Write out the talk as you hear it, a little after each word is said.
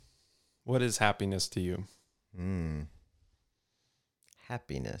What is happiness to you?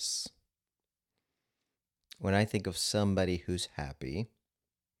 Happiness. When I think of somebody who's happy,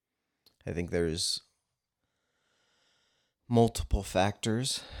 I think there's multiple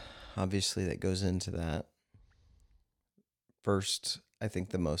factors, obviously, that goes into that. First, I think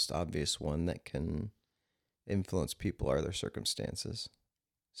the most obvious one that can influence people are their circumstances.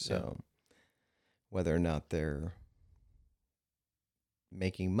 So, whether or not they're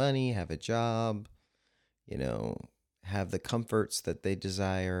making money, have a job, have the comforts that they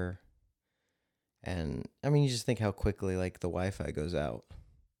desire. And I mean, you just think how quickly like the Wi-Fi goes out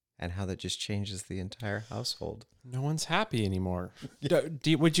and how that just changes the entire household. No one's happy anymore.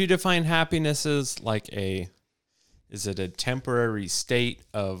 Would you define happiness as is it a temporary state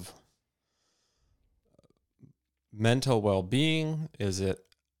of mental well-being? Is it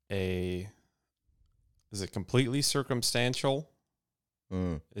completely circumstantial?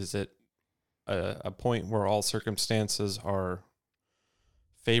 Is it a point where all circumstances are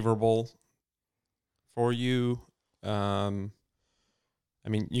favorable for you? I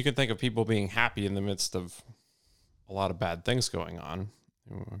mean, you can think of people being happy in the midst of a lot of bad things going on.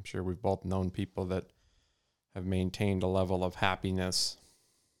 I'm sure we've both known people that have maintained a level of happiness.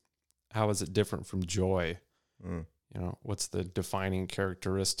 How is it different from joy? What's the defining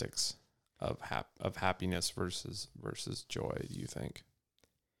characteristics of happiness versus joy, do you think?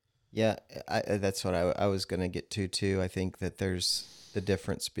 Yeah, that's what I was going to get to too. I think that there's the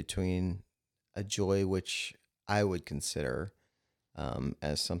difference between a joy, which I would consider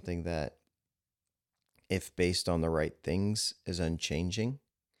as something that, if based on the right things, is unchanging.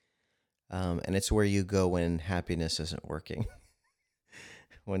 And it's where you go when happiness isn't working.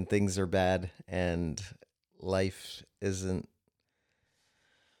 When things are bad and life isn't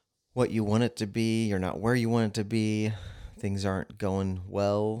what you want it to be, you're not where you want it to be, things aren't going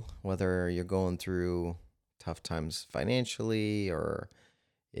well, whether you're going through tough times financially or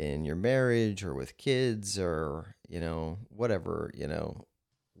in your marriage or with kids or, whatever,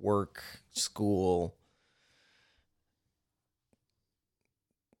 work, school.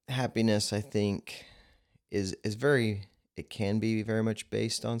 Happiness, I think, is it can be very much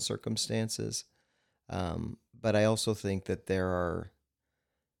based on circumstances. But I also think that there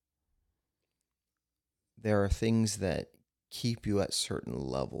are things that keep you at certain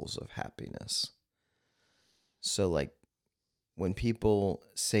levels of happiness. So like when people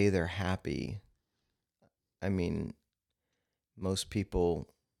say they're happy, I mean, most people,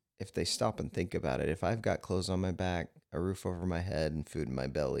 if they stop and think about it, if I've got clothes on my back, a roof over my head, and food in my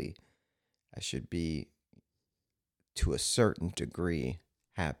belly, I should be, to a certain degree,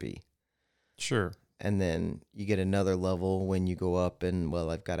 happy. Sure. And then you get another level when you go up and,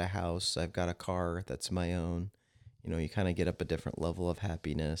 well, I've got a house, I've got a car that's my own. You kind of get up a different level of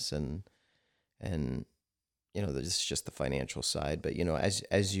happiness and this is just the financial side. But,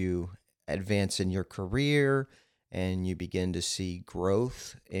 as you advance in your career and you begin to see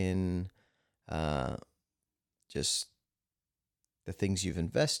growth in just the things you've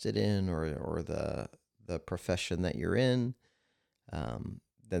invested in or the profession that you're in,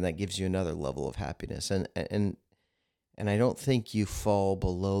 then that gives you another level of happiness. And I don't think you fall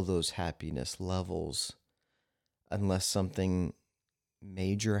below those happiness levels unless something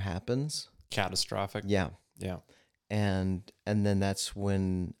major happens. Catastrophic. Yeah. Yeah. And then that's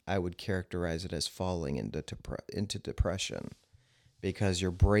when I would characterize it as falling into depression, because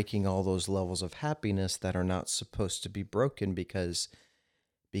you're breaking all those levels of happiness that are not supposed to be broken, because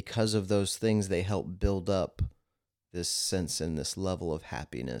of those things, they help build up this sense and this level of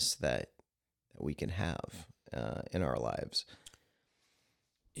happiness that we can have in our lives.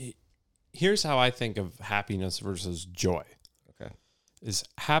 Here's how I think of happiness versus joy. Okay. Is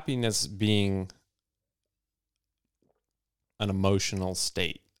happiness being an emotional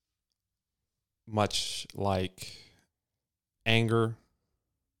state, much like anger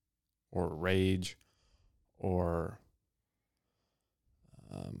or rage or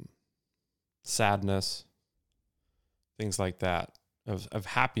sadness, things like that, of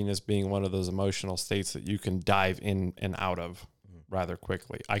happiness being one of those emotional states that you can dive in and out of rather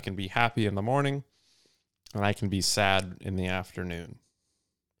quickly. I can be happy in the morning and I can be sad in the afternoon.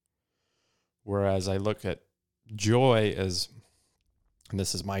 Whereas I look at joy as, and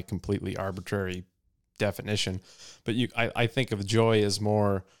this is my completely arbitrary definition, but I think of joy as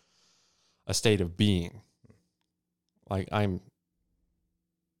more a state of being. Like I'm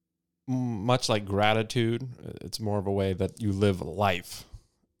much like gratitude. It's more of a way that you live life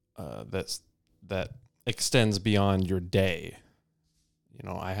that extends beyond your day.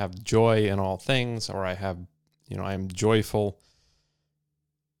 I have joy in all things, or I am joyful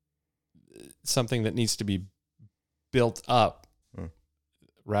something that needs to be built up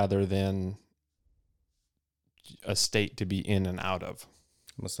rather than a state to be in and out of.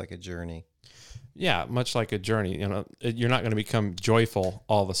 Almost like a journey. Yeah, much like a journey. You're not going to become joyful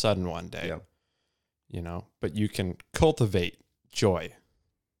all of a sudden one day. Yeah. But you can cultivate joy.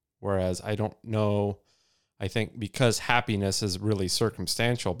 Whereas I don't know, I think because happiness is really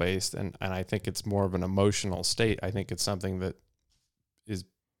circumstantial based, and I think it's more of an emotional state, I think it's something that is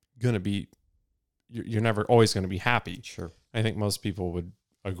going to be, you're never always going to be happy. Sure. I think most people would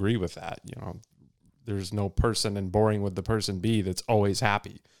agree with that. There's no person in Boring with the Person B that's always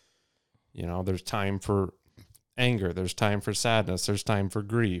happy. There's time for anger. There's time for sadness. There's time for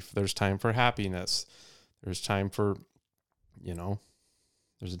grief. There's time for happiness. There's time for,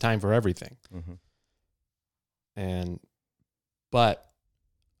 there's a time for everything. Mm-hmm. But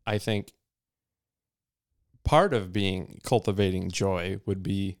I think part of cultivating joy would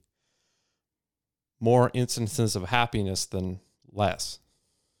be more instances of happiness than less.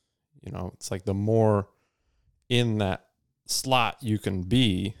 It's like the more in that slot you can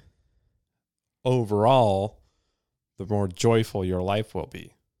be overall, the more joyful your life will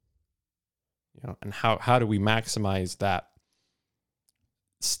be. And how do we maximize that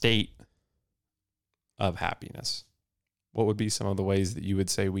state of happiness? What would be some of the ways that you would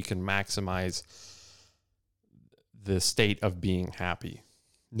say we can maximize the state of being happy,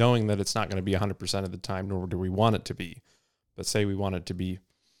 knowing that it's not going to be 100% of the time, nor do we want it to be, but say we want it to be,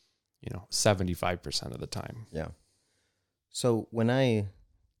 75% of the time. Yeah. So when I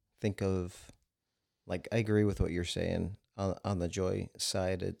think of, I agree with what you're saying on the joy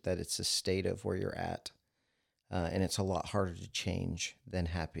side, that it's a state of where you're at, and it's a lot harder to change than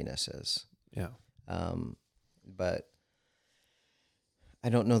happiness is. Yeah. But I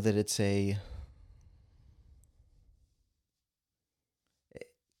don't know that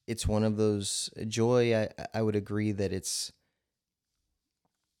it's one of those joy. I would agree that it's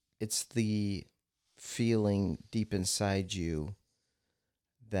the feeling deep inside you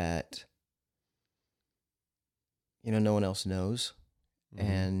that no one else knows,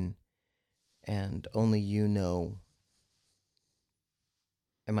 Mm-hmm. and only you know.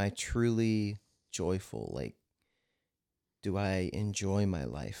 Am I truly joyful? Do I enjoy my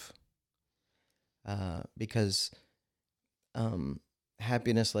life? Because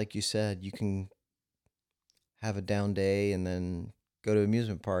happiness, like you said, you can have a down day and then go to an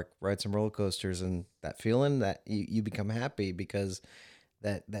amusement park, ride some roller coasters, and that feeling that you become happy because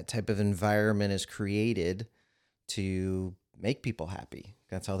that type of environment is created to make people happy.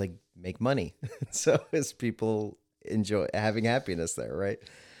 That's how they make money. So as people enjoy having happiness there, right?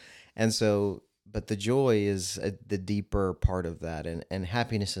 And so, but the joy is the deeper part of that, and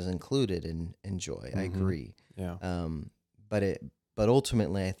happiness is included in joy. Mm-hmm. I agree. Yeah. But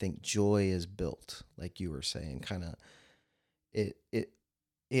ultimately, I think joy is built, like you were saying, kind of.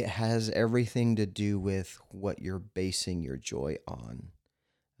 It has everything to do with what you're basing your joy on,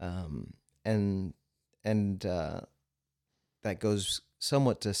 and that goes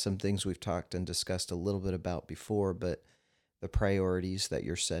somewhat to some things we've talked and discussed a little bit about before, but the priorities that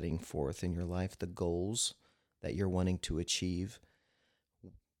you're setting forth in your life, the goals that you're wanting to achieve.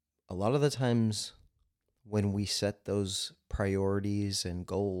 A lot of the times when we set those priorities and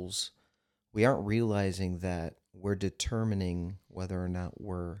goals, we aren't realizing that we're determining whether or not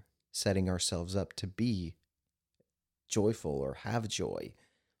we're setting ourselves up to be joyful or have joy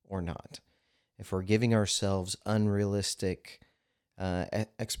or not. If we're giving ourselves unrealistic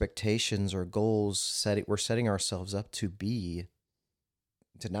expectations or goals, we're setting ourselves up to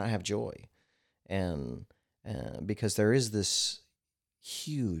not have joy, and because there is this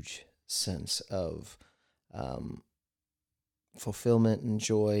huge sense of fulfillment and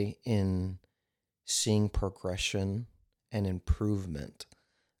joy in seeing progression and improvement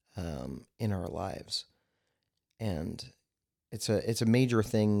in our lives, and it's a major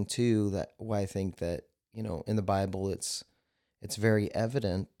thing too. That why I think that in the Bible it's very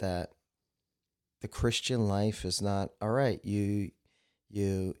evident that the Christian life is not all right. You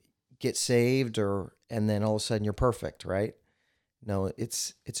get saved and then all of a sudden you're perfect, right? No,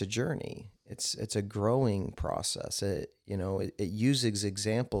 it's a journey. It's a growing process. It uses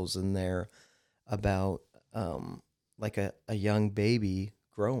examples in there about like a young baby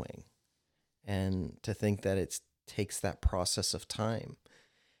growing, and to think that it takes that process of time.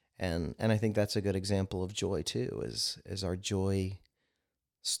 And I think that's a good example of joy too, is our joy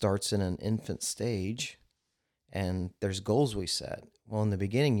starts in an infant stage, and there's goals we set. Well, in the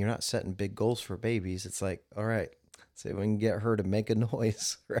beginning, you're not setting big goals for babies. It's like, all right, so we can get her to make a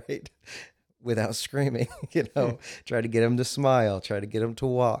noise, right? without screaming, try to get them to smile, try to get them to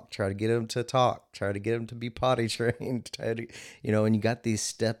walk, try to get them to talk, try to get them to be potty trained, try to, and you got these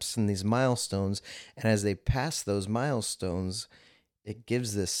steps and these milestones. And as they pass those milestones, it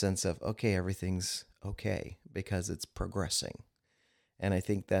gives this sense of, okay, everything's okay because it's progressing. And I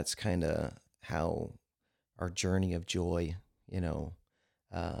think that's kind of how our journey of joy,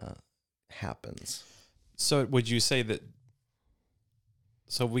 happens. So would you say that,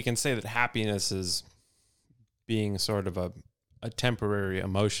 so we can say that happiness is being sort of a temporary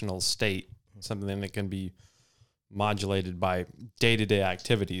emotional state, something that can be modulated by day-to-day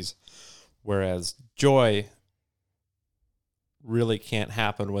activities, whereas joy really can't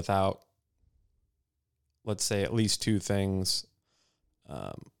happen without, let's say, at least two things: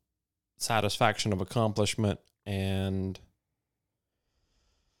 satisfaction of accomplishment and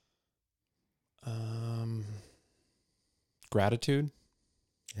gratitude.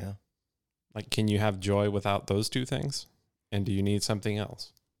 Yeah. Like, can you have joy without those two things? And do you need something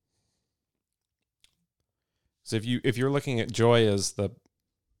else? So if you're looking at joy as the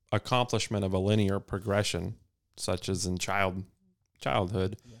accomplishment of a linear progression, such as in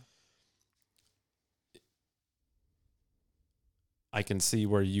childhood, yeah. I can see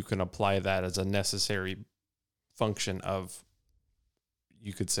where you can apply that as a necessary function of,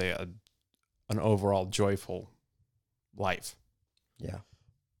 you could say, an overall joyful life. Yeah.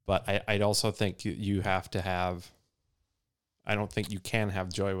 But I'd also think you have to have, I don't think you can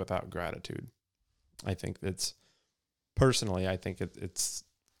have joy without gratitude. I think it's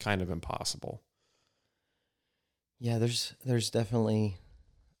kind of impossible. Yeah, there's definitely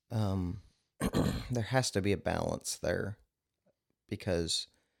there has to be a balance there, because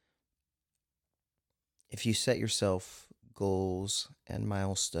if you set yourself goals and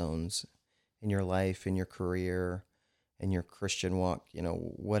milestones in your life, in your career, in your Christian walk,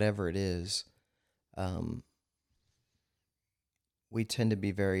 whatever it is, we tend to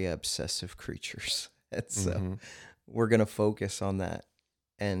be very obsessive creatures. And so we're going to focus on that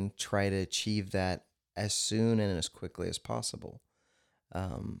and try to achieve that as soon and as quickly as possible.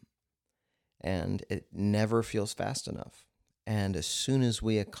 And it never feels fast enough. And as soon as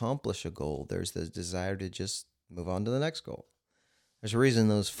we accomplish a goal, there's the desire to just move on to the next goal. There's a reason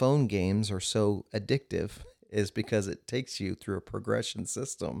those phone games are so addictive, is because it takes you through a progression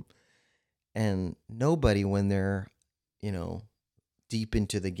system. And nobody, when they're, deep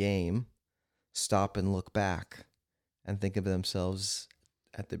into the game, stop and look back and think of themselves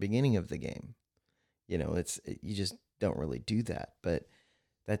at the beginning of the game. You just don't really do that. But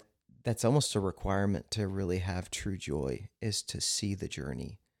that's almost a requirement to really have true joy, is to see the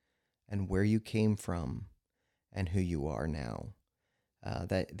journey and where you came from and who you are now.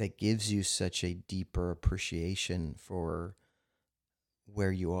 That gives you such a deeper appreciation for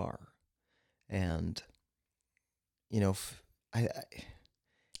where you are. And,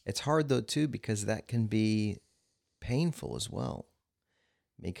 it's hard though too, because that can be painful as well,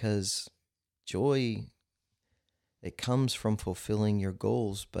 because joy, it comes from fulfilling your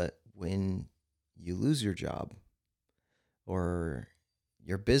goals. But when you lose your job, or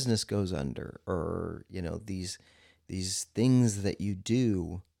your business goes under, or these things that you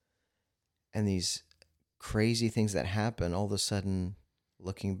do, and these crazy things that happen, all of a sudden,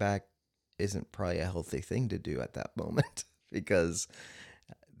 looking back isn't probably a healthy thing to do at that moment, because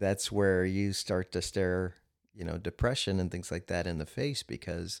that's where you start to stare, depression and things like that in the face,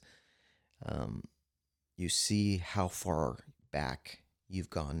 because you see how far back you've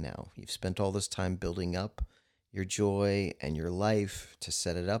gone now. You've spent all this time building up your joy and your life to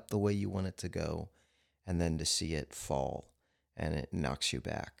set it up the way you want it to go, and then to see it fall, and it knocks you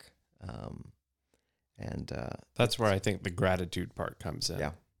back. That's where I think the gratitude part comes in.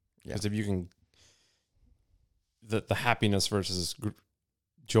 Yeah. Because if you can, the happiness versus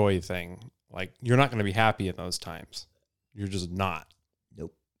joy thing, like, you're not going to be happy in those times. You're just not.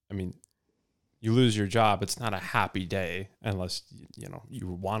 Nope. I mean, you lose your job, it's not a happy day, unless, you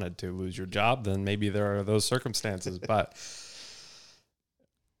wanted to lose your job, then maybe there are those circumstances. But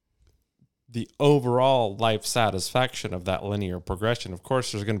the overall life satisfaction of that linear progression, of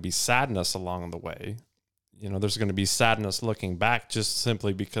course, there's going to be sadness along the way. There's going to be sadness looking back, just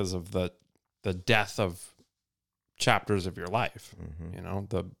simply because of the death of chapters of your life.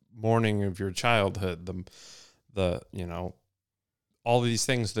 The mourning of your childhood, the all these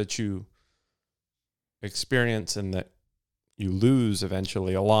things that you experience and that you lose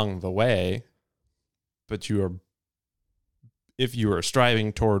eventually along the way. But if you are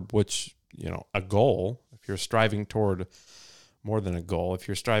striving toward a goal, if you're striving toward more than a goal, if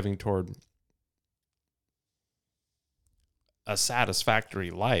you're striving toward a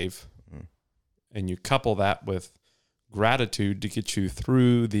satisfactory life, and you couple that with gratitude to get you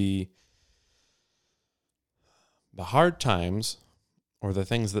through the hard times, or the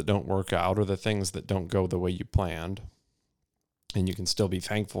things that don't work out, or the things that don't go the way you planned, and you can still be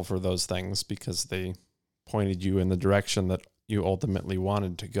thankful for those things because they pointed you in the direction that you ultimately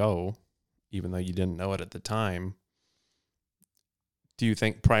wanted to go, even though you didn't know it at the time. Do you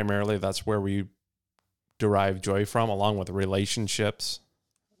think primarily that's where we derive joy from, along with relationships?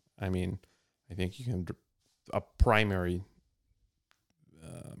 I mean, I think you can, a primary,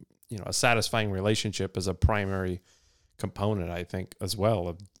 a satisfying relationship is a primary component, I think, as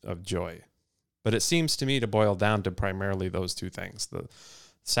well of joy. But it seems to me to boil down to primarily those two things: the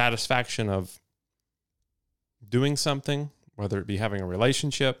satisfaction of doing something, whether it be having a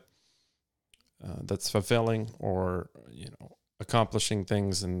relationship that's fulfilling, or accomplishing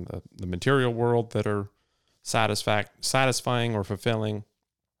things in the material world that are satisfying or fulfilling,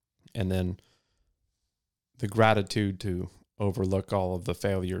 and then the gratitude to overlook all of the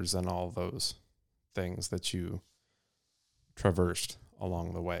failures and all those things that you traversed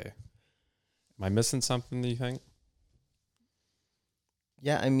along the way. Am I missing something, do you think?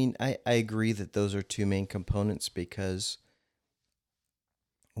 Yeah, I mean, I agree that those are two main components, because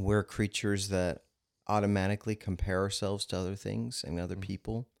we're creatures that automatically compare ourselves to other things and other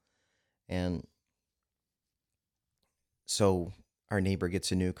people. And so our neighbor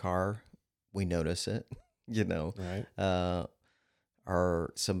gets a new car, we notice it, Right.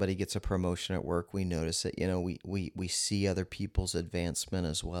 or somebody gets a promotion at work, we notice it. We see other people's advancement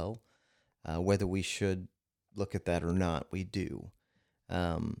as well. Whether we should look at that or not, we do.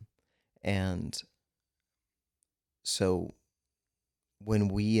 And so when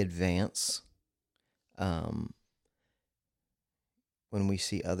we advance, when we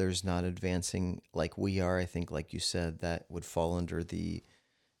see others not advancing like we are, I think, like you said, that would fall under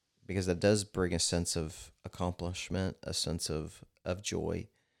because that does bring a sense of accomplishment, a sense of joy.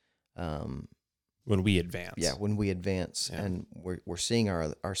 When we advance. Yeah, when we advance, Yeah. and we're seeing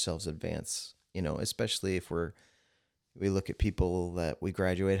ourselves advance, especially if we look at people that we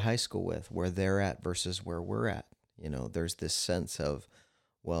graduate high school with, where they're at versus where we're at. There's this sense of,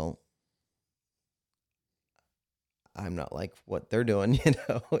 well, I'm not like what they're doing,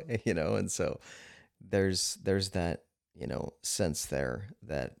 and so there's that, sense there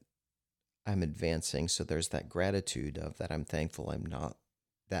that I'm advancing. So there's that gratitude of that. I'm thankful I'm not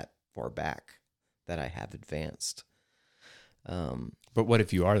that far back, that I have advanced. But what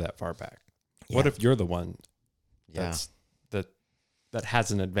if you are that far back? Yeah. What if you're the one Yeah. that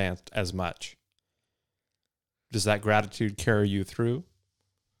hasn't advanced as much? Does that gratitude carry you through?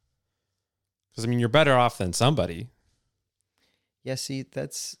 Because, you're better off than somebody. Yeah, see,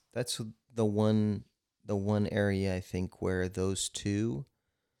 that's the one area, I think, where those two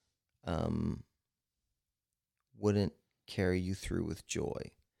wouldn't carry you through with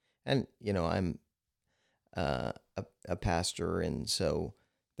joy. And I'm a pastor, and so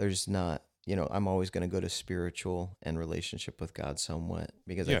there's not, I'm always going to go to spiritual and relationship with God somewhat,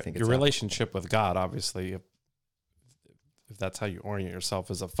 because I think your relationship with God, obviously, if that's how you orient yourself,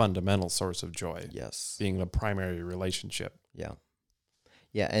 is a fundamental source of joy. Yes. Being the primary relationship. Yeah.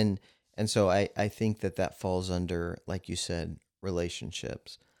 Yeah, and so I think that falls under, like you said,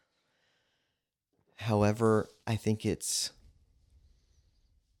 relationships. However, I think it's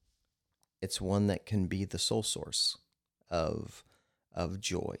one that can be the sole source of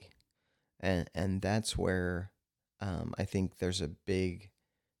joy, and that's where I think there's a big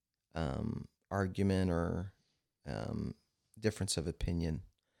argument or difference of opinion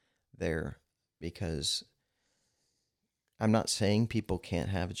there, because I'm not saying people can't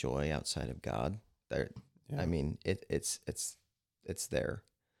have joy outside of God. There, Yeah. I mean, it's there,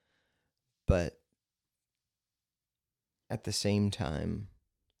 but at the same time,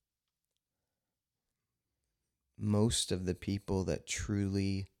 most of the people that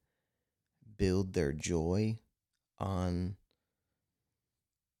truly build their joy on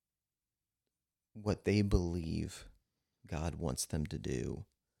what they believe God wants them to do,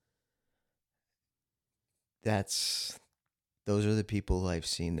 those are the people I've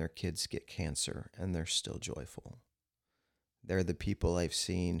seen their kids get cancer and they're still joyful. They're the people I've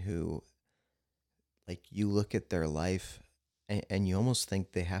seen who, like, you look at their life and you almost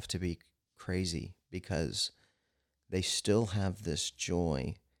think they have to be crazy, because they still have this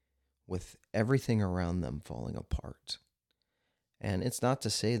joy with everything around them falling apart. And it's not to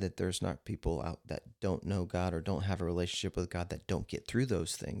say that there's not people out that don't know God or don't have a relationship with God that don't get through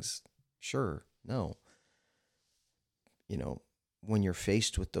those things. Sure, no. When you're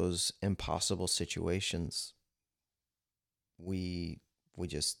faced with those impossible situations, we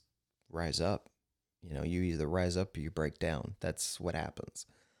just rise up you either rise up or you break down. That's what happens.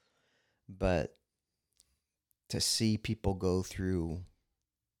 But to see people go through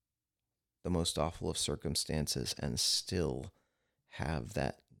the most awful of circumstances and still have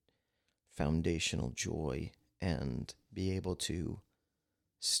that foundational joy and be able to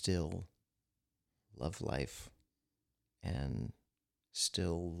still love life and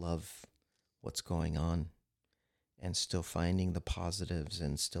still love what's going on and still finding the positives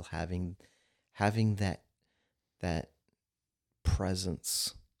and still having that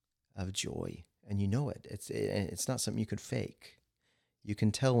presence of joy, and it's not something you could fake. You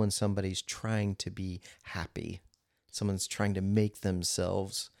can tell when somebody's trying to be happy, someone's trying to make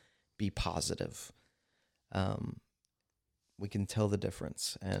themselves be positive. We can tell the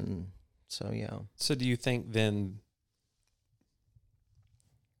difference. And so, yeah. So do you think then,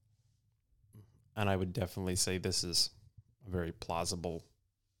 and I would definitely say this is a very plausible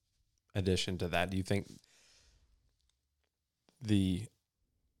addition to that, do you think the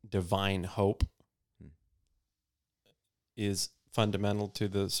divine hope is fundamental to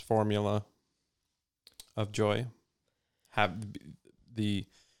this formula of joy?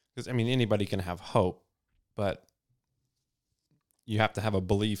 Because anybody can have hope, but you have to have a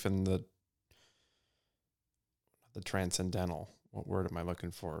belief in the transcendental. What word am I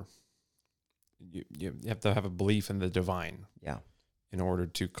looking for? You have to have a belief in the divine, Yeah, in order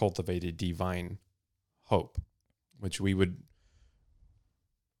to cultivate a divine hope, which would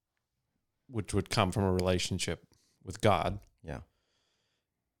come from a relationship with God. yeah.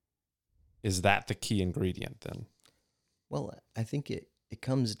 Is that the key ingredient then? Well, I think it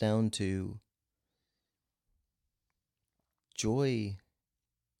comes down to joy.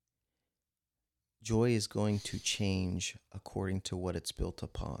 Joy is going to change according to what it's built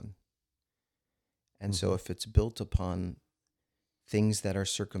upon. And so if it's built upon things that are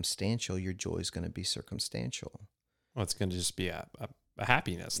circumstantial, your joy is going to be circumstantial. Well, it's going to just be a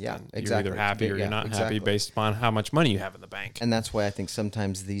happiness. Yeah, then. exactly. You're either happy or you're not exactly. happy based upon how much money you have in the bank. And that's why I think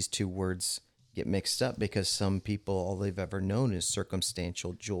sometimes these two words get mixed up, because some people, all they've ever known is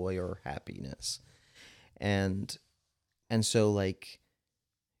circumstantial joy or happiness. And so, like,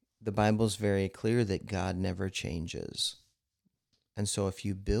 the Bible's very clear that God never changes. And so if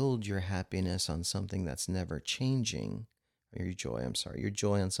you build your happiness on something that's never changing, or your joy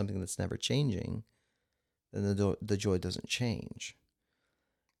on something that's never changing, then the joy doesn't change.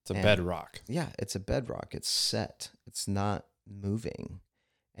 It's a bedrock. Yeah, it's a bedrock. It's set. It's not moving.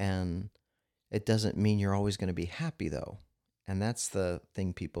 And it doesn't mean you're always going to be happy, though. And that's the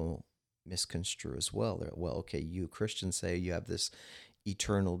thing people misconstrue as well. They're, well, okay, you Christians say you have this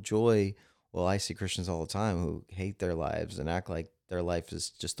eternal joy. Well, I see Christians all the time who hate their lives and act like their life is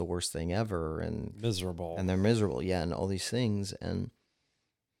just the worst thing ever and miserable. And they're miserable, yeah, and all these things. And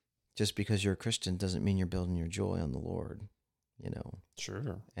just because you're a Christian doesn't mean you're building your joy on the Lord,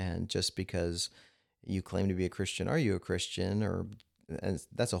 Sure. And just because you claim to be a Christian, are you a Christian? And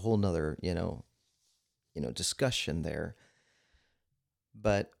that's a whole nother, discussion there.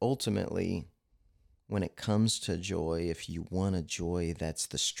 But ultimately, when it comes to joy, if you want a joy that's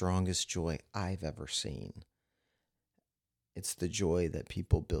the strongest joy I've ever seen, it's the joy that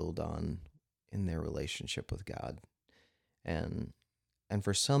people build on in their relationship with God. And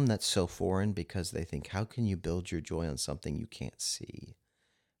for some, that's so foreign because they think, how can you build your joy on something you can't see?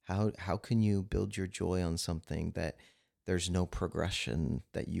 How can you build your joy on something that there's no progression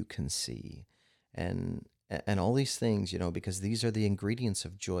that you can see? And all these things, because these are the ingredients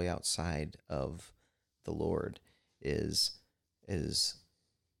of joy outside of the Lord, is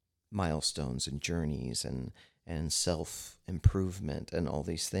milestones and journeys and self-improvement and all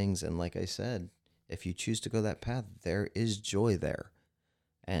these things. And like I said, if you choose to go that path, there is joy there.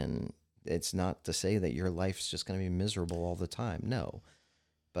 And it's not to say that your life's just going to be miserable all the time. No.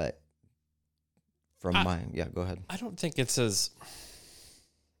 But go ahead. I don't think it's as,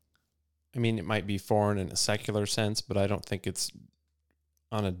 it might be foreign in a secular sense, but I don't think it's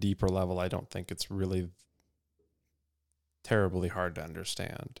on a deeper level. I don't think it's really terribly hard to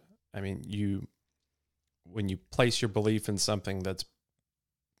understand. When you place your belief in something that's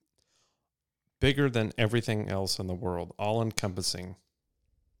bigger than everything else in the world, all encompassing,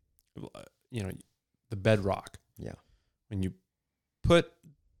 the bedrock. Yeah. When you put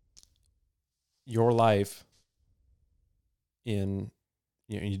your life in,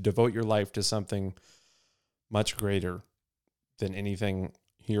 you devote your life to something much greater than anything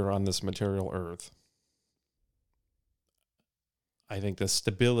here on this material earth, I think the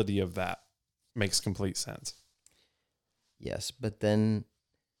stability of that makes complete sense. Yes, but then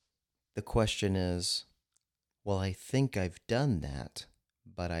the question is, well, I think I've done that,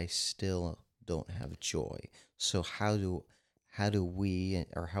 but I still don't have joy. So how do we,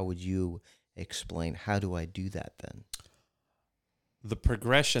 or how would you explain, how do I do that then? The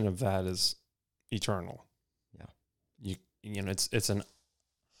progression of that is eternal. Yeah. You know, it's an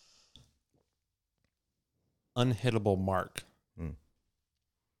unhittable mark. Mm.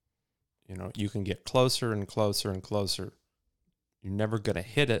 You know, you can get closer and closer and closer. You're never going to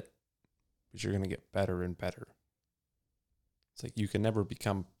hit it, but you're going to get better and better. It's like you can never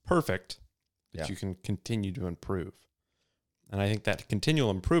become perfect, but you can continue to improve. And I think that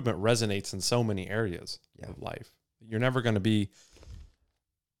continual improvement resonates in so many areas of life. You're never going to be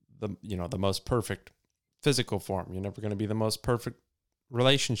the most perfect physical form. You're never going to be the most perfect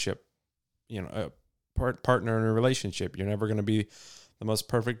relationship, partner in a relationship. You're never going to be the most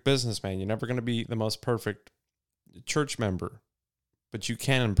perfect businessman. You're never going to be the most perfect church member, but you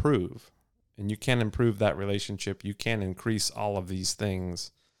can improve, and you can improve that relationship. You can increase all of these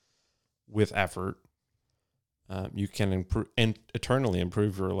things with effort. You can improve and eternally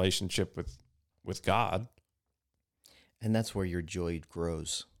improve your relationship with God. And that's where your joy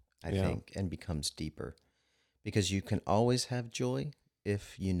grows, I think, and becomes deeper. Because you can always have joy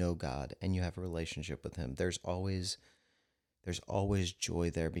if you know God and you have a relationship with him. There's always joy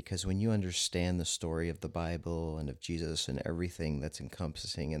there, because when you understand the story of the Bible and of Jesus and everything that's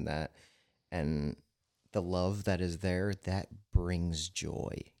encompassing in that, and the love that is there, that brings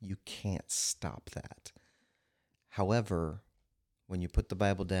joy. You can't stop that. However, when you put the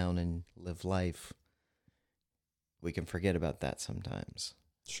Bible down and live life, we can forget about that sometimes.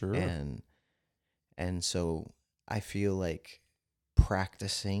 Sure. And so I feel like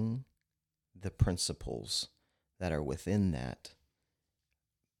practicing the principles that are within that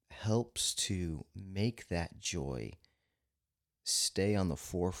helps to make that joy stay on the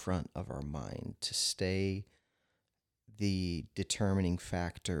forefront of our mind, to stay the determining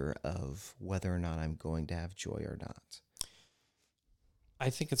factor of whether or not I'm going to have joy or not. I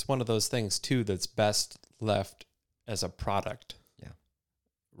think it's one of those things too that's best left as a product,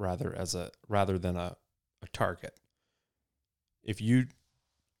 rather than a target. If you,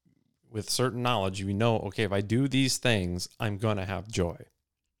 with certain knowledge, you know, okay, if I do these things, I'm going to have joy,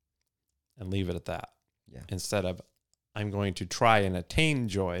 and leave it at that. Yeah. Instead of, I'm going to try and attain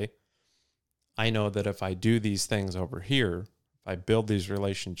joy, I know that if I do these things over here, if I build these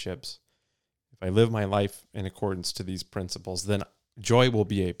relationships, if I live my life in accordance to these principles, then joy will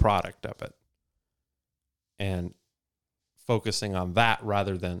be a product of it. And focusing on that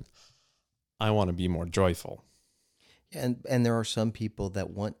rather than, I want to be more joyful. And there are some people that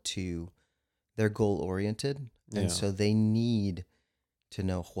they're goal oriented, and so they need to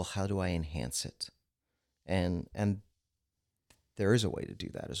know, well, how do I enhance it? And there is a way to do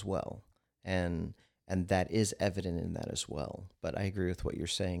that as well. And that is evident in that as well. But I agree with what you're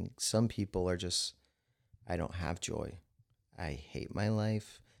saying. Some people are just, I don't have joy. I hate my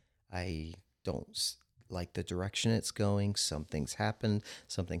life. I don't like the direction it's going. Something's happened.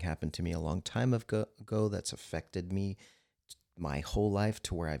 Something happened to me a long time ago that's affected me my whole life,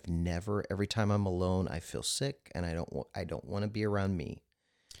 to where I've never, every time I'm alone, I feel sick, and I don't want to be around me.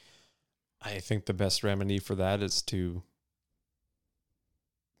 I think the best remedy for that is to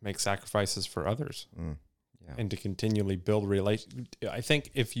make sacrifices for others and to continually build I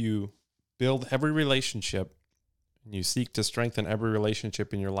think if you build every relationship and you seek to strengthen every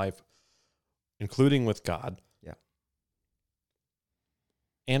relationship in your life, including with God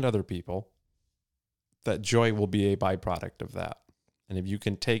and other people, that joy will be a byproduct of that. And if you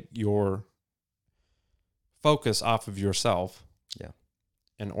can take your focus off of yourself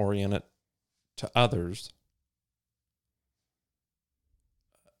and orient it to others,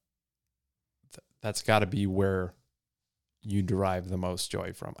 that's got to be where you derive the most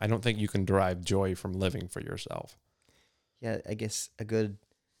joy from. I don't think you can derive joy from living for yourself. Yeah, I guess a good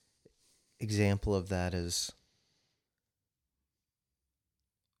example of that is,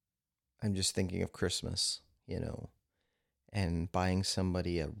 I'm just thinking of Christmas, and buying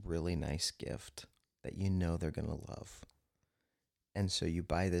somebody a really nice gift that you know they're going to love. And so you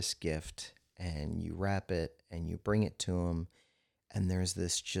buy this gift and you wrap it and you bring it to them, and there's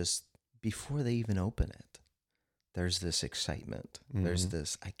this, just before they even open it, there's this excitement. Mm-hmm. There's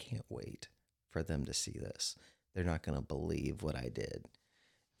this, I can't wait for them to see this. They're not going to believe what I did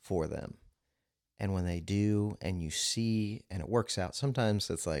for them. And when they do, and you see, and it works out, sometimes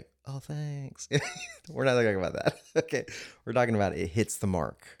it's like, oh, thanks. We're not talking about that. Okay. We're talking about it hits the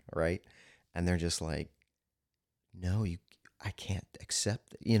mark, right? And they're just like, no, I can't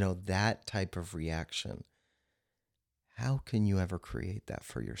accept it. That type of reaction. How can you ever create that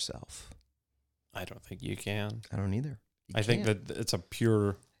for yourself? I don't think you can. I don't either. I think that it's a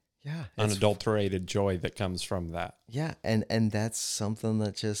pure Yeah. unadulterated joy that comes from that. Yeah. And that's something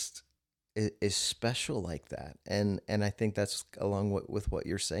that just is special like that. And I think that's along with what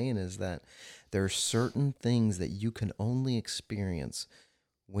you're saying, is that there are certain things that you can only experience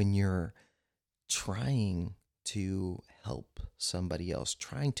when you're trying to help somebody else,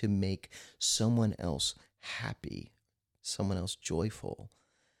 trying to make someone else happy, someone else joyful.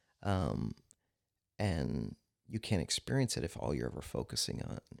 And you can't experience it if all you're ever focusing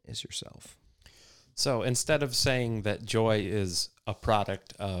on is yourself. So instead of saying that joy is a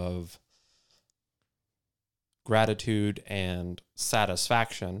product of gratitude and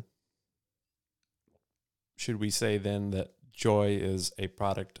satisfaction, should we say then that joy is a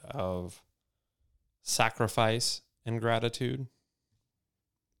product of sacrifice and gratitude?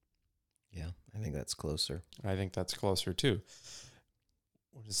 Yeah, I think that's closer. I think that's closer too.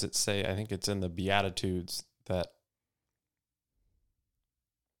 What does it say? I think it's in the Beatitudes that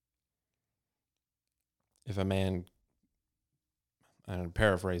if a man, I'm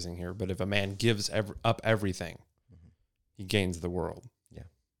paraphrasing here, but if a man gives up everything, he gains the world. Yeah.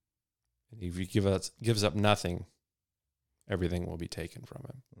 And if he gives up nothing, everything will be taken from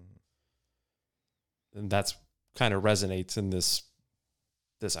him. And that's kind of resonates in this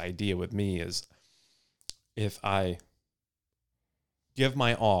idea with me, is if I give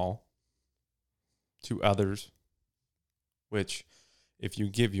my all to others, which if you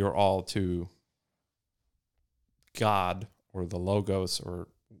give your all to God or the Logos or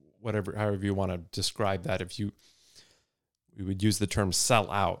whatever, however you want to describe that, we would use the term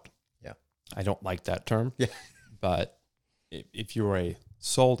sell out. Yeah. I don't like that term. Yeah. But if you're a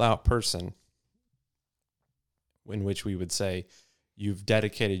sold out person, in which we would say you've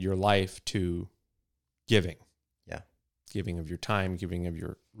dedicated your life to giving. Yeah. Giving of your time, giving of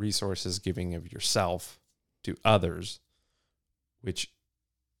your resources, giving of yourself to others, which,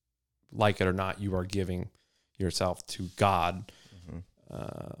 like it or not, you are giving yourself to God.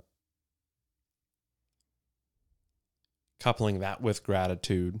 Coupling that with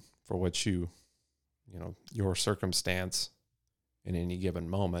gratitude for what your circumstance in any given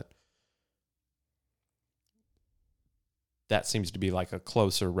moment, that seems to be like a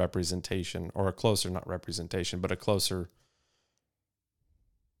closer representation, or a closer, not representation, but a closer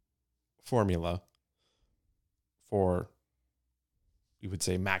formula for, you would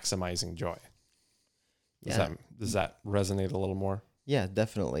say, maximizing joy. Does that resonate a little more? Yeah,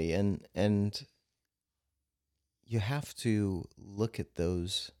 definitely. And you have to look at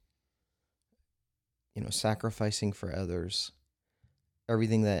those, sacrificing for others,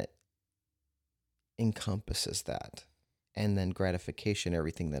 everything that encompasses that, and then gratification,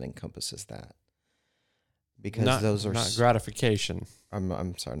 everything that encompasses that. Because those are not gratification.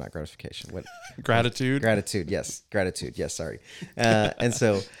 I'm sorry, not gratification. What? Gratitude. Gratitude. Yes, gratitude. Yes, sorry. And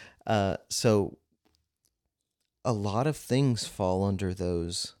so a lot of things fall under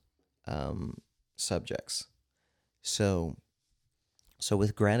those subjects. So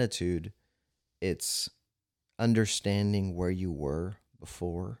with gratitude, it's understanding where you were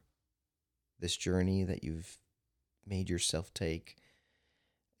before this journey that you've made yourself take,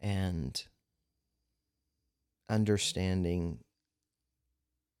 and understanding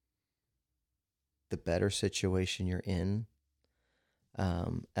the better situation you're in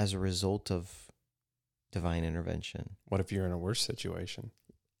as a result of divine intervention. What if you're in a worse situation?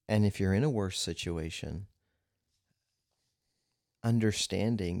 And if you're in a worse situation,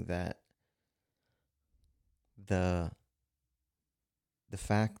 understanding that the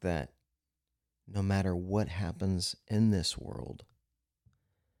fact that no matter what happens in this world,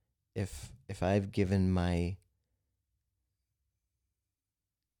 if I've given my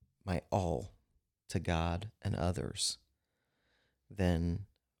all to God and others, then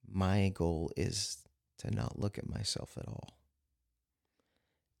my goal is to not look at myself at all.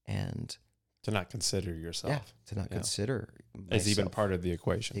 And to not consider yourself. Yeah, to not consider myself as even part of the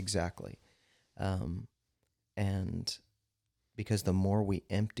equation. Exactly. And because the more we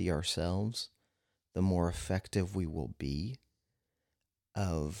empty ourselves, the more effective we will be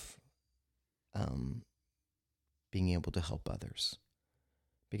of being able to help others.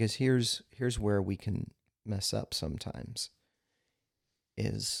 Because here's where we can mess up sometimes,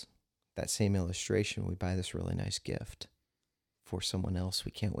 is that same illustration. We buy this really nice gift for someone else.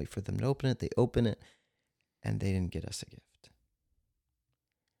 We can't wait for them to open it. They open it, and they didn't get us a gift.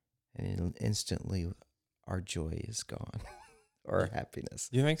 And instantly, our joy is gone, or our happiness.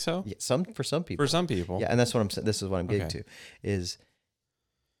 You think so? Yeah, for some people. For some people. Yeah, and that's what I'm saying. This is what I'm getting to, is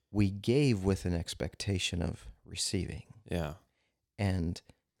we gave with an expectation of receiving. Yeah. And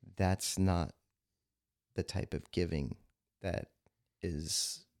that's not the type of giving that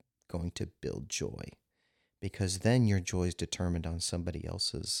is going to build joy, because then your joy is determined on somebody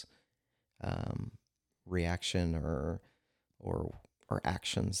else's reaction or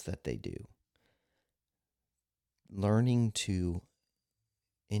actions that they do. Learning to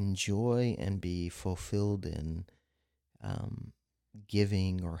enjoy and be fulfilled in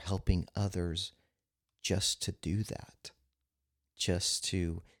giving or helping others, just to do that, just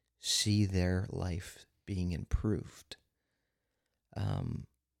to see their life being improved.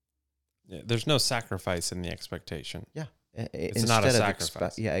 There's no sacrifice in the expectation. Yeah. It's not a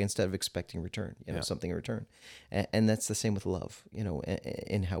sacrifice. Instead of expecting return, something in return. And that's the same with love,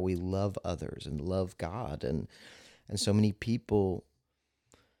 in how we love others and love God. And so many people,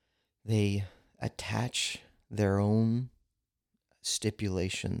 they attach their own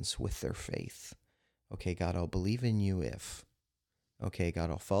stipulations with their faith. Okay, God, I'll believe in you if. Okay, God,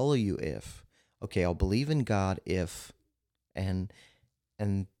 I'll follow you if. Okay, I'll believe in God if. And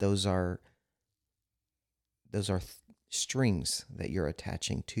those are strings that you're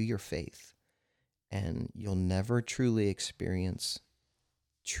attaching to your faith, and you'll never truly experience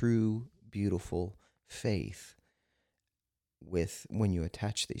true, beautiful faith when you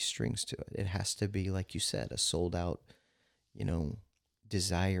attach these strings to it. It has to be, like you said, a sold out,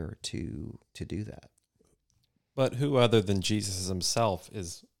 desire to do that. But who other than Jesus himself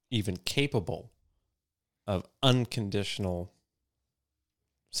is even capable of unconditional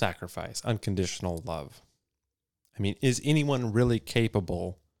sacrifice, unconditional love? I mean, is anyone really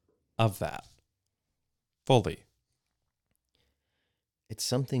capable of that fully? It's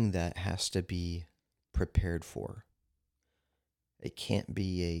something that has to be prepared for. It can't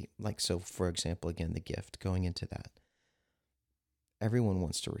be so for example, again, the gift, going into that. Everyone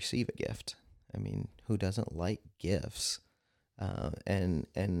wants to receive a gift. I mean, who doesn't like gifts? And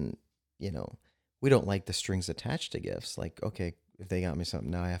we don't like the strings attached to gifts. Like, okay, if they got me something,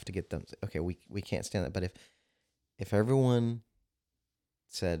 now I have to get them. Okay, we can't stand that. But if everyone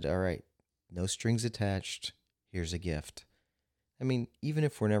said, all right, no strings attached, here's a gift. I mean, even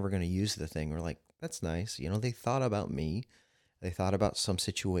if we're never going to use the thing, we're like, that's nice. They thought about me. They thought about some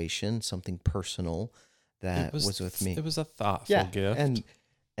situation, something personal that was with me. It was a thoughtful gift.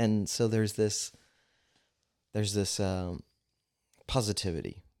 And so there's this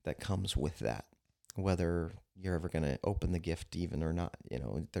positivity that comes with that, whether you're ever going to open the gift even or not.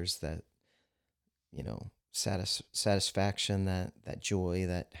 There's that, satisfaction, that joy,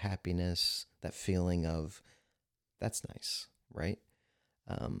 that happiness, that feeling of, that's nice, right?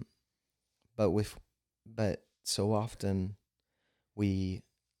 But so often we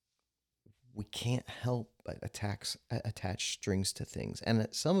can't help but attach strings to things, and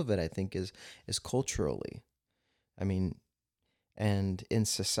some of it, I think, is culturally. I mean, and in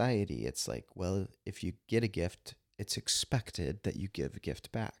society, it's like, well, if you get a gift, it's expected that you give a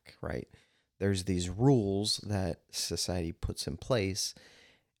gift back, right? There's these rules that society puts in place,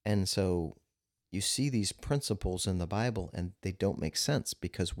 and so you see these principles in the Bible, and they don't make sense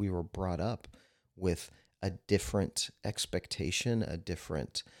because we were brought up with a different expectation, a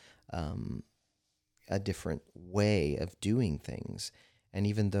different way of doing things. And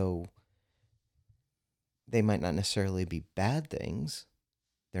even though they might not necessarily be bad things,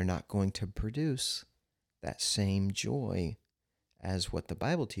 they're not going to produce that same joy as what the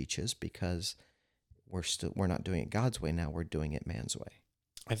Bible teaches, because we're not doing it God's way now, we're doing it man's way.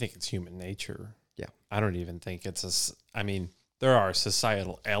 I think it's human nature. Yeah. I don't even think there are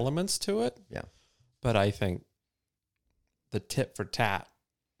societal elements to it. Yeah. But I think the tit for tat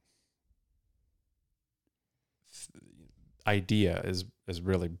idea is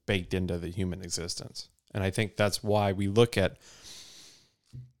really baked into the human existence. And I think that's why we look at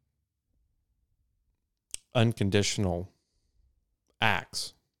unconditional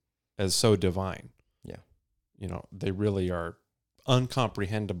acts as so divine. Yeah. They really are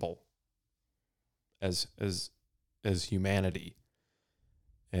uncomprehendable as humanity.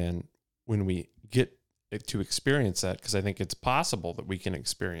 And when we get to experience that, because I think it's possible that we can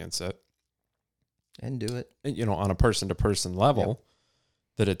experience it and do it, on a person-to-person level,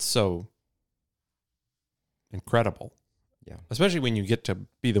 that it's so incredible. Yeah. Especially when you get to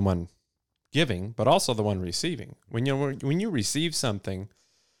be the one giving, but also the one receiving. When you receive something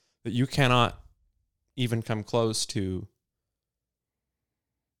that you cannot even come close to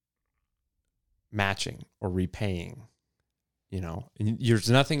matching or repaying, and there's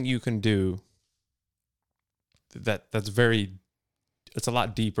nothing you can do it's a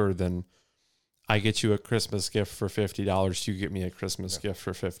lot deeper than, I get you a Christmas gift for $50, you get me a Christmas gift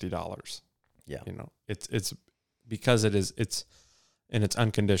for $50. Yeah. It's because it's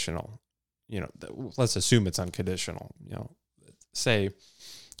unconditional. Let's assume it's unconditional. Say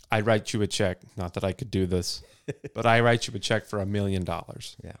I write you a check, not that I could do this, but I write you a check for $1 million.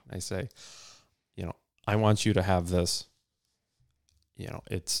 Yeah. I say, I want you to have this.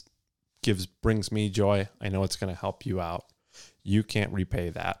 Brings me joy. I know it's going to help you out. You can't repay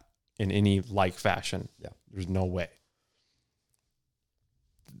that in any like fashion. Yeah. There's no way.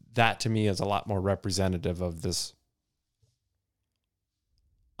 That to me is a lot more representative of this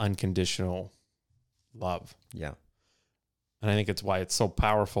unconditional love. Yeah. And I think it's why it's so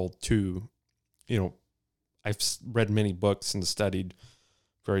powerful to, I've read many books and studied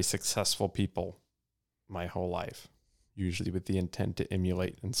very successful people my whole life, usually with the intent to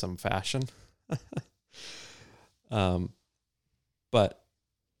emulate in some fashion. But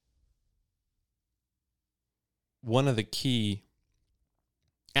one of the key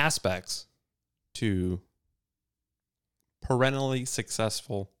aspects to perennially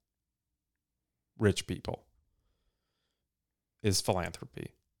successful rich people is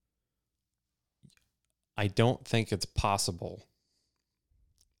philanthropy. I don't think it's possible.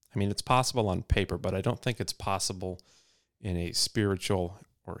 I mean, it's possible on paper, but I don't think it's possible in a spiritual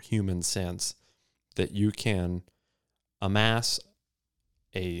or human sense that you can amass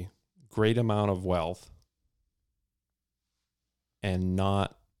a great amount of wealth and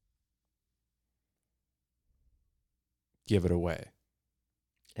not give it away.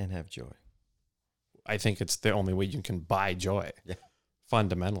 And have joy. I think it's the only way you can buy joy. Yeah.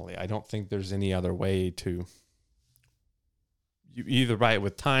 Fundamentally, I don't think there's any other way to. You either buy it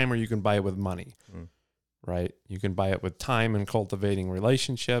with time or you can buy it with money, right? You can buy it with time and cultivating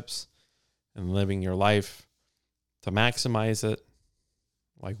relationships and living your life to maximize it,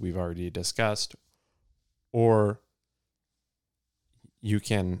 like we've already discussed. Or you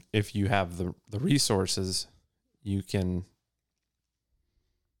can, if you have the resources, you can,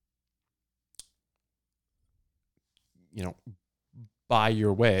 buy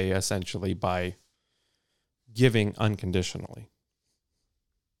your way essentially by giving unconditionally.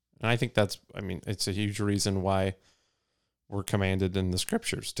 And I think it's a huge reason why we're commanded in the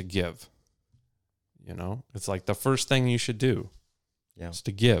scriptures to give. It's like the first thing you should do is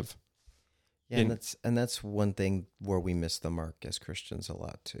to give. Yeah, and that's one thing where we miss the mark as Christians a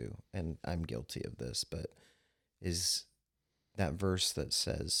lot too. And I'm guilty of this, but is that verse that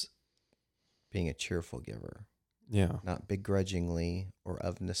says being a cheerful giver. Yeah. Not begrudgingly or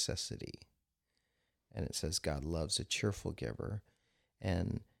of necessity. And it says God loves a cheerful giver.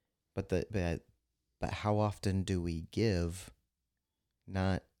 But how often do we give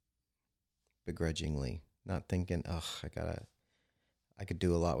not begrudgingly, not thinking, I could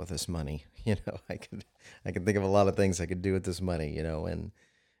do a lot with this money. I could think of a lot of things I could do with this money,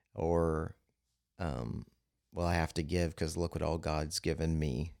 I have to give because look what all God's given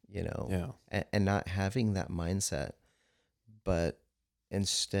me, Yeah. and not having that mindset, but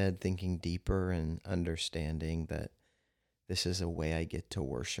instead thinking deeper and understanding that this is a way I get to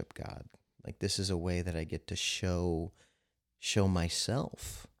worship God. Like this is a way that I get to show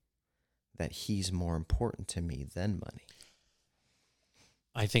myself that he's more important to me than money.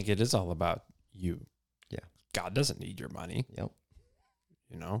 I think it is all about you. Yeah. God doesn't need your money. Yep.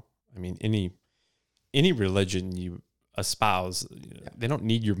 I mean, any religion you espouse, they don't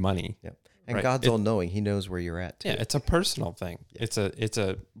need your money. Yep. And right? God's all knowing. He knows where you're at too. Yeah, it's a personal thing. Yeah. It's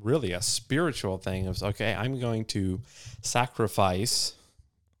a really a spiritual thing of, okay, I'm going to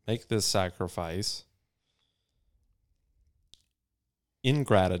make this sacrifice in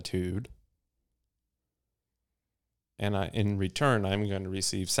gratitude. And in return, I'm going to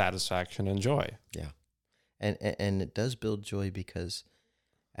receive satisfaction and joy. Yeah. And it does build joy because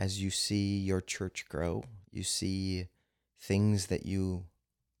as you see your church grow, you see things that you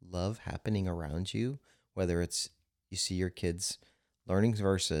love happening around you, whether it's you see your kids learning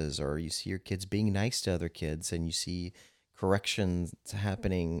verses or you see your kids being nice to other kids and you see corrections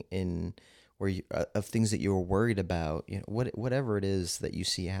happening in where of things that you were worried about, whatever it is that you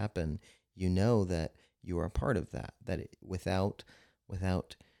see happen, that you are a part of that, without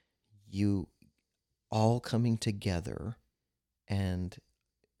you all coming together and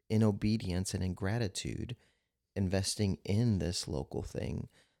in obedience and in gratitude, investing in this local thing,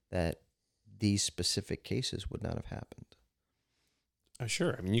 that these specific cases would not have happened. Oh,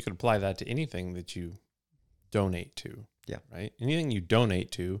 sure. I mean, you could apply that to anything that you donate to. Yeah. Right? Anything you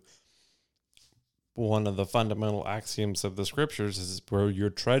donate to, one of the fundamental axioms of the scriptures is where your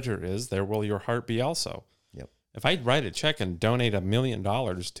treasure is, there will your heart be also. Yep. If I write a check and donate $1 million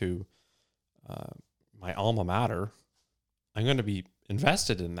to my alma mater, I'm going to be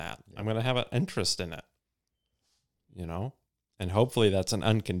invested in that. Yeah. I'm going to have an interest in it, and hopefully that's an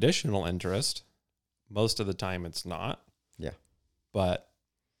unconditional interest. Most of the time it's not. Yeah. But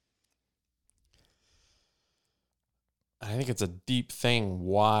I think it's a deep thing.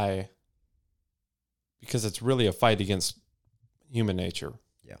 Why? Because it's really a fight against human nature.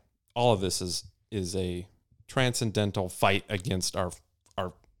 Yeah. All of this is a transcendental fight against our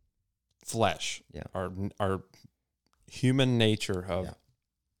flesh. Yeah. Our human nature of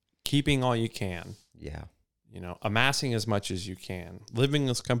keeping all you can. Yeah. Amassing as much as you can, living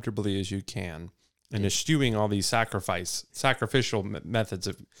as comfortably as you can, and eschewing all these sacrificial methods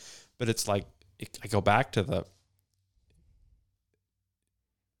of. But it's like I go back to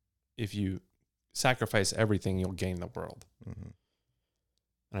if you sacrifice everything, you'll gain the world. Mm-hmm.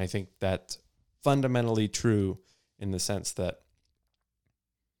 And I think that's fundamentally true in the sense that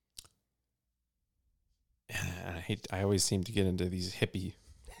I always seem to get into these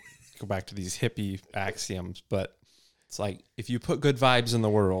go back to these hippie axioms, but it's like if you put good vibes in the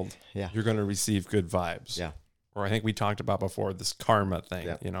world, you're going to receive good vibes. Yeah. Or I think we talked about before this karma thing,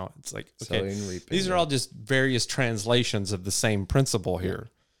 it's like, okay, reaping, these are all just various translations of the same principle here.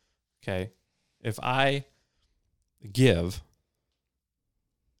 Okay. If I give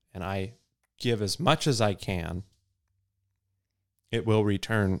and I give as much as I can, it will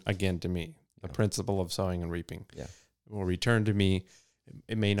return again to me. The principle of sowing and reaping. Yeah. It will return to me.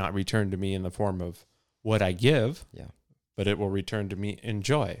 It may not return to me in the form of what I give, but it will return to me in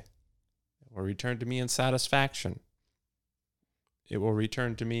joy. It will return to me in satisfaction. It will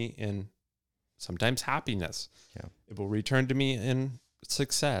return to me in sometimes happiness. Yeah. It will return to me in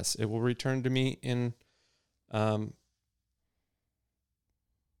success. It will return to me in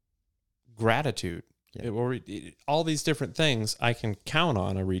gratitude. Yeah. It will all these different things I can count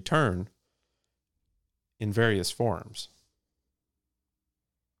on a return in various forms.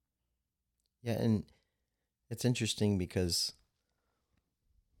 Yeah, and it's interesting because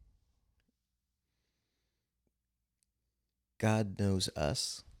God knows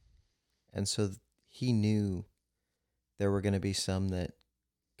us, and so he knew there were going to be some that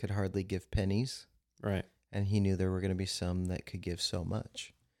could hardly give pennies. Right. And he knew there were going to be some that could give so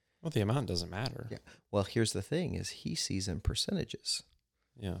much. Well, the amount doesn't matter. Yeah. Well, here's the thing is he sees in percentages.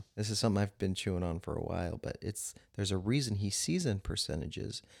 Yeah. This is something I've been chewing on for a while, but there's a reason he sees in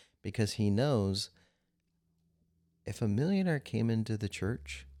percentages, because he knows if a millionaire came into the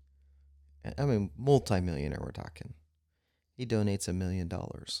church, I mean, multi-millionaire we're talking, he donates $1 million.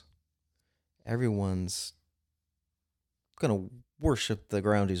 Everyone's going to worship the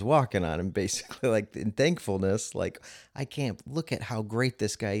ground he's walking on, and basically like in thankfulness, like I can't look at how great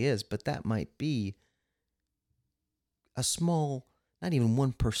this guy is, but that might be a small, not even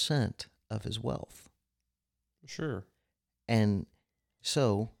 1% of his wealth. Sure. And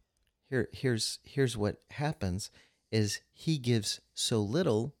so here's what happens is he gives so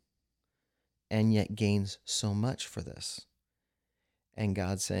little and yet gains so much for this. And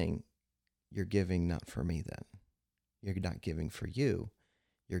God's saying, you're giving not for me then. You're not giving for you.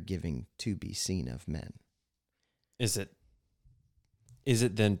 You're giving to be seen of men. Is it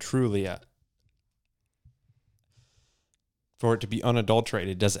then truly for it to be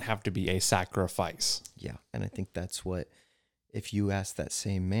unadulterated, does it have to be a sacrifice? Yeah. And I think that's what, if you ask that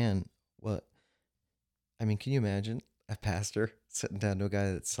same man, can you imagine a pastor sitting down to a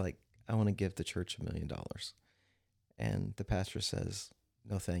guy that's like, I want to give the church $1 million. And the pastor says,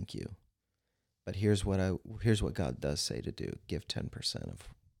 no, thank you. But here's what God does say to do. Give 10% of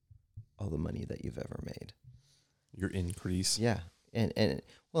all the money that you've ever made. Your increase. Yeah. And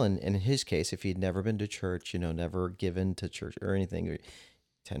in his case, if he'd never been to church, never given to church or anything,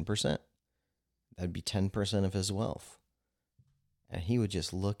 10%, that'd be 10% of his wealth. And he would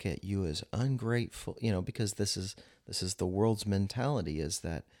just look at you as ungrateful, because this is the world's mentality is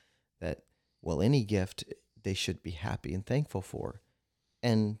that any gift they should be happy and thankful for.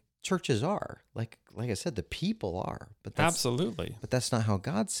 And churches are, like I said, the people are, but absolutely. But that's not how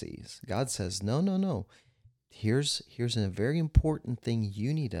God sees. God says, no. Here's a very important thing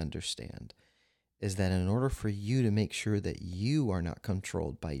you need to understand is that in order for you to make sure that you are not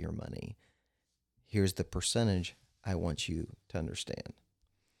controlled by your money, here's the percentage I want you to understand.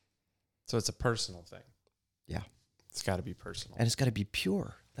 So it's a personal thing. Yeah. It's got to be personal. And it's got to be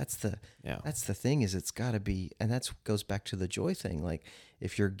pure. That's the thing is it's got to be, and that goes back to the joy thing. Like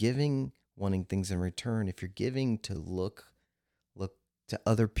if you're giving, wanting things in return, if you're giving to look to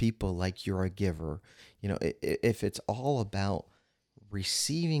other people like you're a giver, if it's all about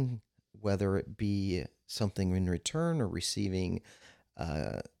receiving, whether it be something in return or receiving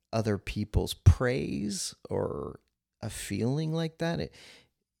other people's praise or a feeling like that,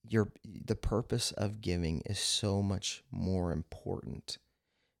 the purpose of giving is so much more important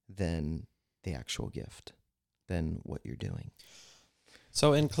than the actual gift, than what you're doing.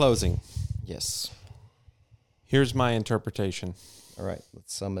 So in closing, yes, Here's my interpretation. All right,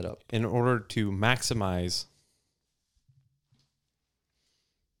 let's sum it up. In order to maximize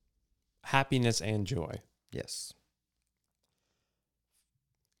happiness and joy, Yes.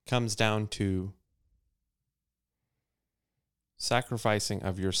 comes down to sacrificing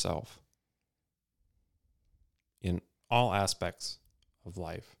of yourself in all aspects of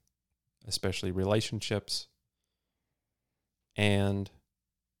life, especially relationships, and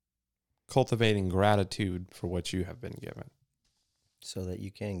cultivating gratitude for what you have been given So that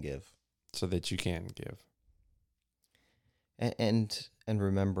you can give. so that you can give. And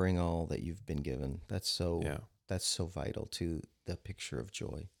remembering all that you've been given. That's so vital to the picture of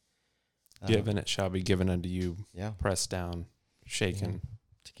joy. Given it shall be given unto you, Yeah. pressed down, shaken.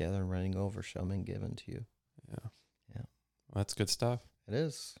 Together and running over shall be given to you. Yeah. Yeah. Well, that's good stuff. It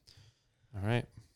is. All right.